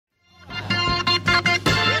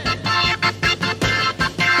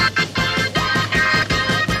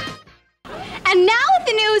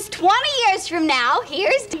from now,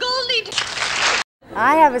 here's Goldie.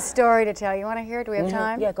 I have a story to tell. You want to hear it? Do we have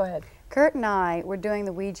time? Yeah, go ahead. Kurt and I were doing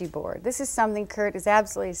the Ouija board. This is something Kurt is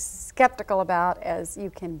absolutely skeptical about as you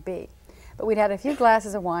can be. But we'd had a few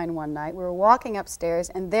glasses of wine one night. We were walking upstairs,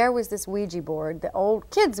 and there was this Ouija board, the old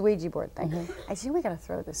kids' Ouija board thing. I said, we got to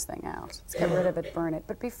throw this thing out. Let's get rid of it, burn it.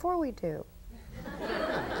 But before we do,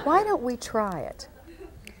 why don't we try it?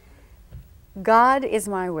 God is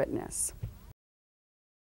my witness.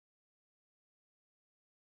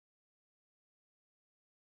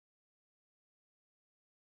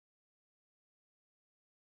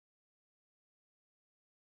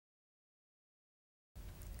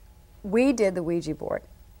 We did the Ouija board.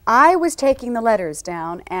 I was taking the letters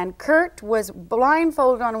down, and Kurt was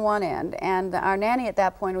blindfolded on one end, and our nanny at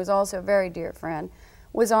that point, who was also a very dear friend,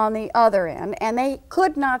 was on the other end, and they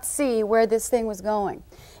could not see where this thing was going.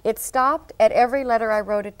 It stopped at every letter I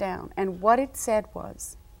wrote it down, and what it said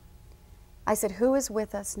was, I said, who is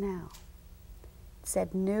with us now? It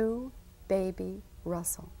said, new baby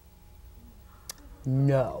Russell.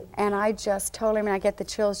 No. And I just told him, and I get the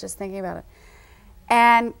chills just thinking about it.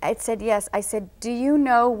 And it said, yes. I said, do you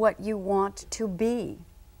know what you want to be?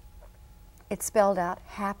 It spelled out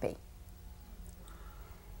happy.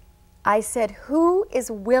 I said, who is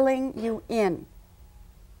willing you in?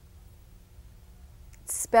 It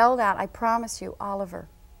spelled out, I promise you, Oliver.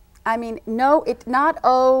 I mean, no, it's not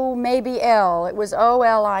O, maybe L. It was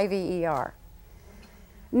O-L-I-V-E-R.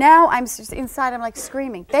 Now I'm inside, I'm like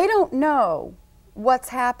screaming. They don't know what's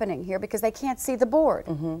happening here because they can't see the board.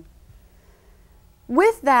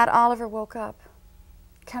 With that, Oliver woke up,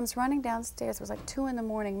 comes running downstairs. It was like 2 in the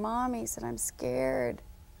morning. Mom, he said, I'm scared.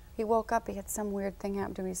 He woke up. He had some weird thing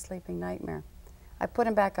happen to him. He's sleeping nightmare. I put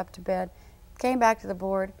him back up to bed, came back to the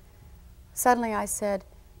board. Suddenly I said,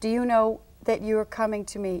 do you know that you're coming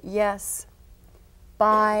to me? Yes.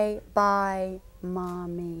 Bye, bye,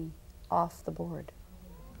 Mommy. Off the board.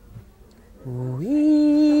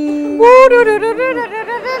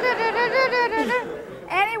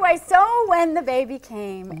 Anyway, so when the baby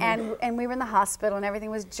came and we were in the hospital and everything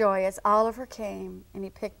was joyous, Oliver came and he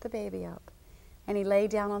picked the baby up and he lay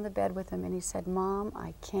down on the bed with him and he said, Mom,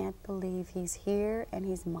 I can't believe he's here and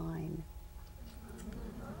he's mine.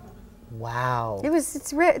 Wow.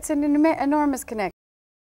 It's an enormous connection.